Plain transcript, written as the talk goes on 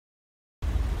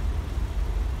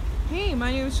Hey,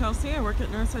 my name is Chelsea. I work at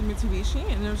Northside Mitsubishi,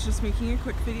 and I was just making a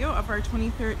quick video of our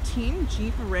 2013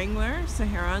 Jeep Wrangler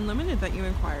Sahara Unlimited that you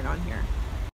inquired on here.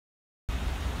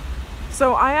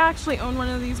 So I actually own one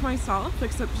of these myself,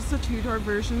 except just a two-door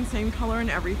version, same color and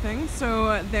everything.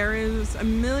 So there is a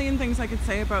million things I could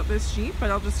say about this Jeep,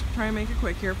 but I'll just try and make it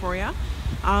quick here for you.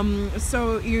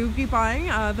 So you'd be buying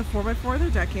the 4x4 of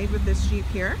the decade with this Jeep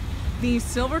here. The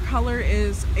silver color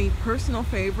is a personal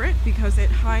favorite because it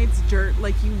hides dirt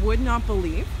like you would not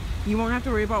believe. You won't have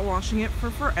to worry about washing it for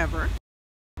forever.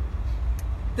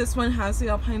 This one has the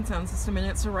Alpine sound system in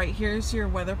it, so right here is your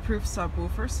weatherproof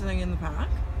subwoofer sitting in the back.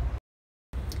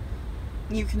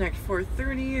 You connect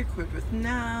 430, equipped with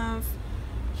nav,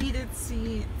 heated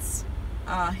seats,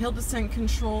 hill descent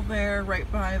control there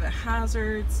right by the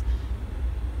hazards.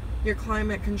 Your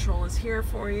climate control is here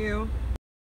for you.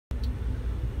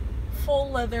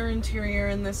 Full leather interior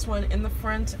in this one, in the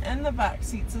front and the back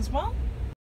seats as well.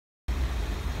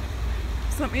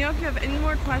 So let me know if you have any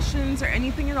more questions or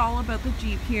anything at all about the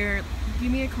Jeep here.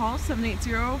 Give me a call,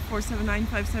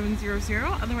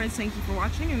 780-479-5700. Otherwise, thank you for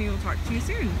watching, and we will talk to you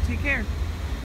soon. Take care.